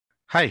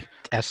Hi,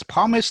 as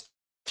promised,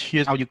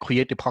 here's how you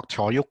create a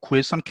Proctorio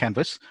quiz on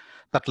Canvas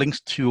that links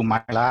to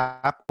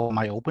MyLab or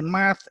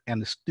MyOpenMath, and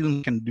the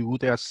student can do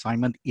their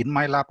assignment in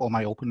MyLab or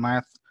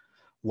MyOpenMath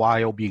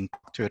while being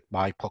proctored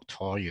by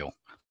Proctorio.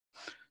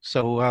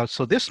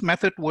 So this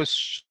method was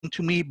shown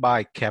to me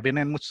by Kevin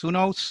and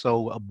Matsuno,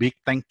 so a big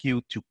thank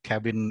you to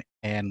Kevin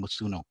and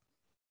Matsuno.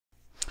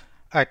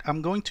 All right,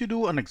 I'm going to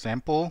do an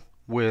example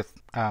with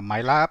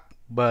MyLab,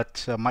 but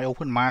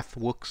MyOpenMath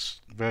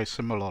works very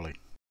similarly.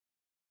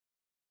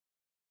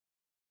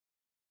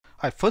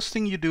 All right, first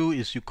thing you do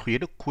is you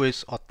create a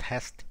quiz or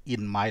test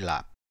in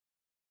MyLab.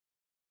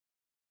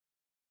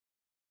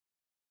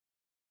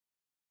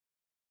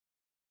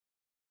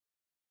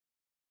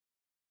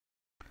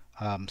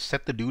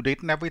 Set the due date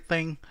and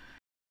everything.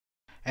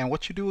 And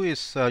what you do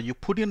is you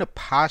put in a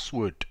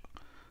password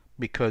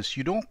because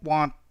you don't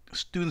want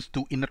students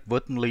to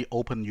inadvertently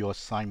open your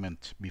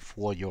assignment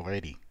before you're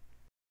ready.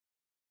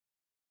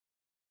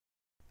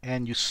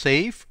 And you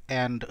save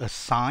and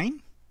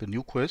assign the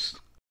new quiz.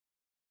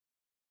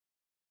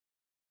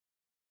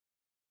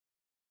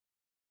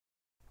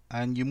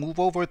 And you move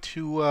over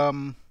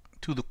to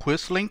the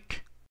quiz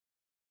link.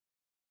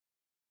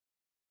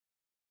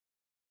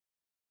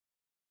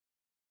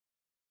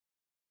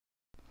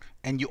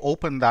 And you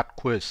open that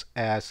quiz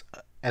as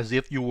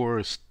if you were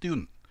a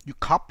student. You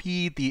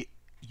copy the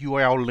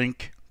URL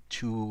link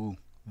to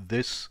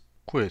this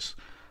quiz.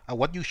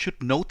 What you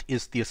should note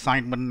is the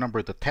assignment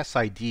number, the test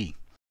ID.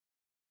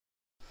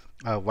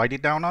 Write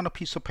it down on a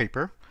piece of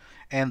paper.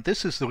 And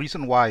this is the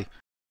reason why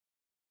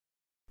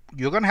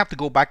you're going to have to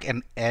go back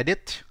and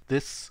edit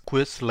this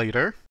quiz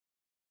later.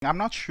 I'm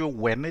not sure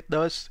when it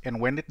does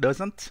and when it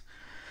doesn't,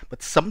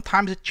 but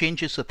sometimes it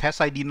changes the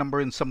test ID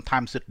number and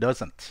sometimes it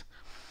doesn't.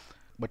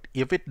 But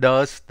if it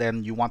does,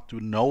 then you want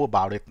to know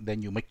about it,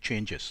 then you make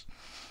changes.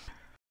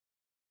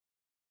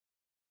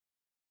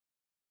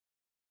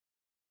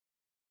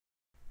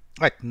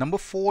 Right, number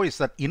 4 is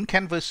that in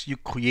Canvas you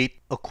create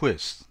a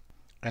quiz.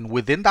 And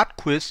within that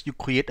quiz, you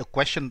create a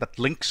question that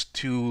links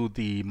to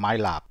the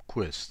MyLab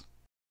quiz.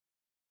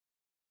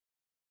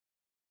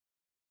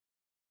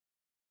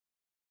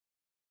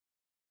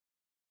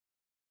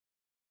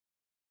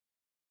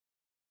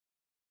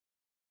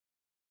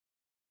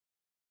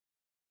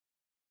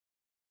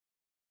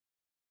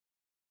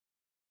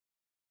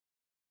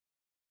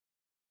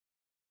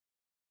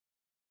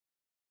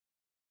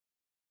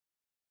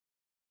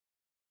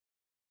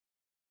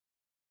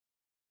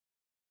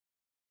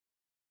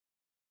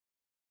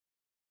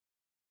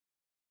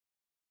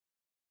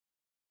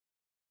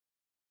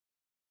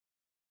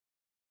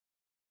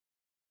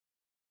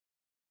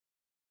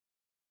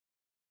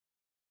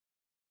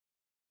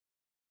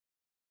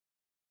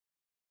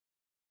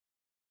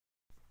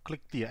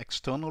 Click the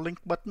external link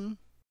button.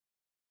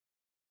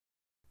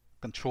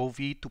 Control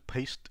V to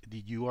paste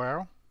the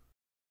URL.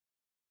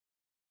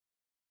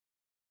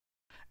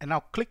 And now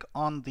click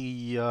on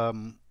the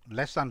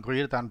less than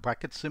greater than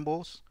bracket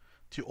symbols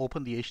to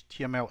open the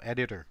HTML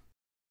editor.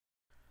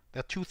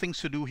 There are two things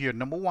to do here.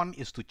 Number 1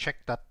 is to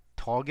check that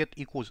target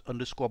equals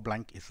underscore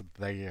blank is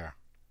there.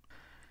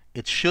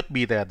 It should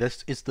be there.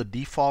 This is the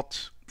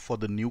default for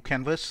the new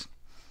Canvas.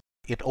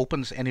 It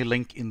opens any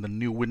link in the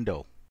new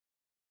window.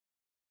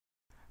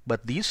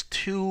 But these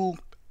two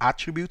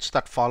attributes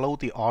that follow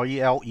the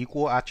rel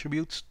equal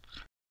attributes,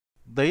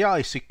 they are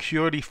a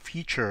security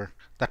feature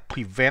that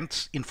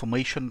prevents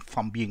information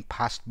from being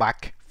passed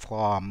back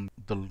from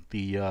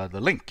the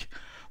link.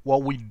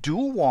 Well, we do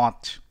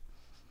want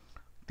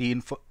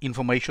the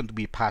information to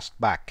be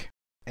passed back.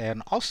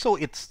 And also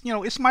it's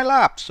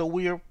MyLab, so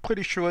we're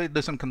pretty sure it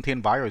doesn't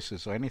contain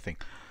viruses or anything.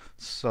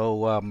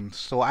 So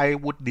so I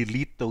would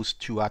delete those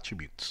two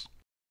attributes.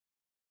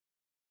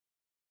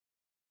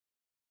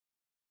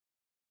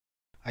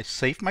 I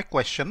save my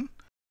question,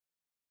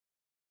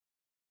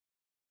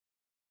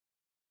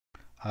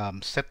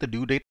 set the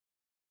due date,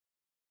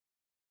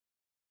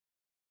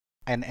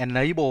 and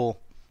enable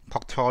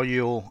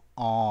Proctorio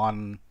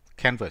on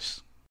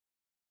Canvas.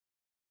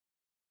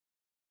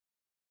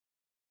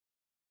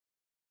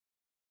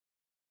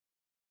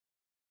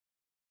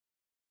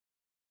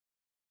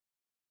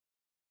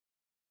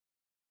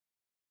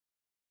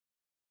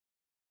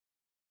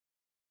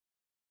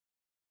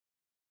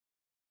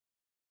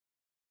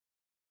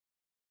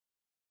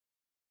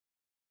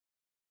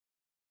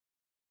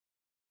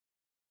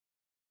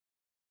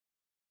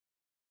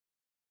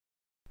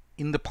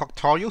 In the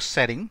Proctorio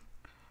setting,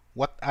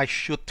 what I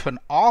should turn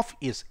off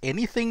is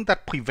anything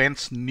that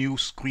prevents new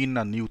screen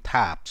or new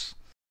tabs.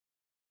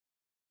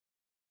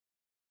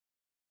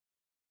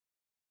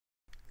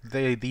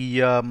 The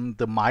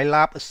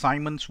MyLab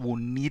assignments will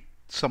need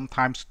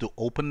sometimes to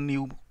open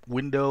new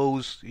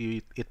windows.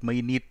 It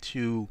may need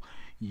to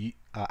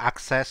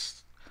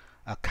access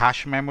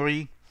cache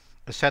memory,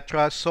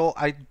 etc. So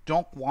I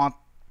don't want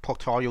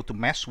Proctorio to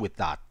mess with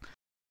that.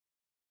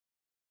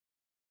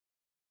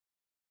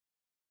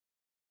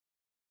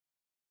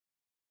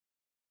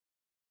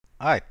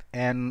 Alright,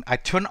 and I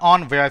turn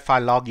on verify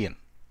login.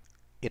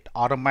 It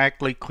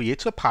automatically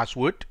creates a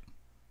password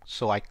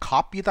So I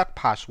copy that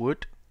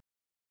password,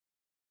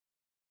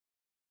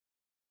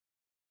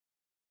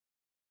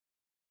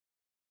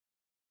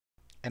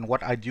 and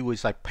what I do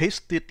is I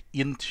paste it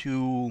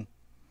into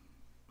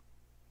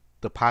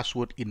the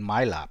password in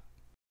MyLab.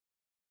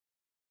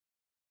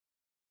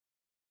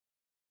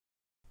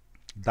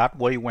 That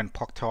way, when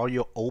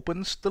Proctorio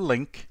opens the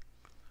link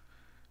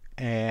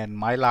and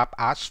MyLab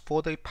asks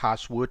for the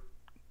password,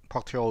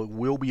 Proctorio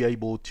will be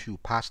able to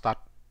pass that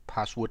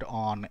password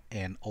on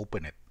and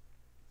open it.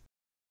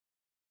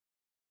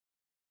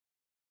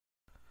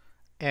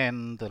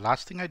 And the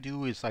last thing I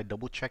do is I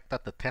double check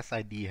that the test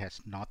ID has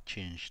not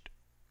changed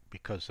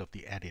because of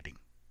the editing.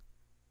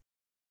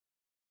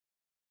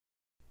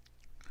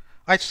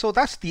 Alright, so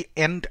that's the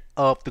end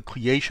of the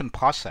creation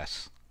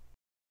process.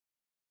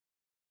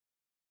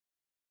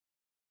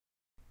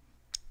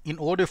 In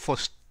order for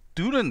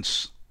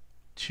students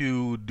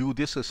to do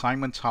this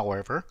assignment,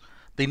 however,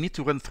 they need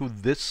to run through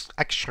this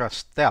extra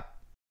step.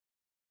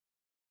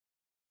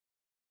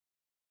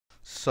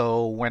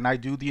 So when I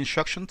do the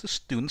instruction to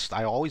students,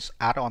 I always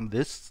add on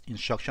this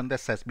instruction that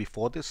says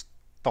before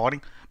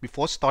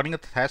starting a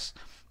test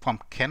from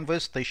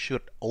Canvas, they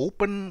should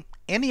open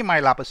any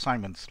MyLab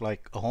assignments,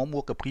 like a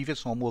homework, a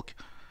previous homework,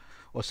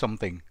 or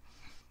something,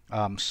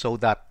 so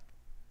that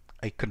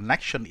a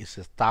connection is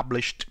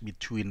established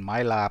between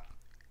MyLab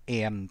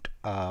and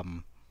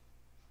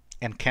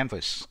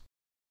Canvas.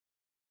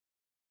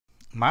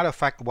 Matter of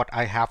fact, what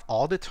I have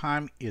all the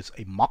time is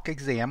a mock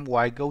exam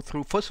where I go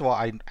through, first of all,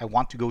 I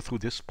want to go through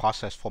this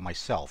process for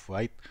myself,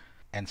 right?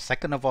 And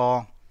second of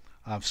all,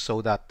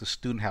 so that the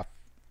student have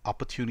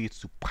opportunities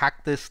to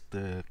practice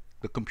the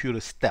computer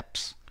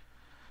steps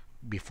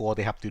before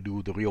they have to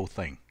do the real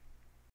thing.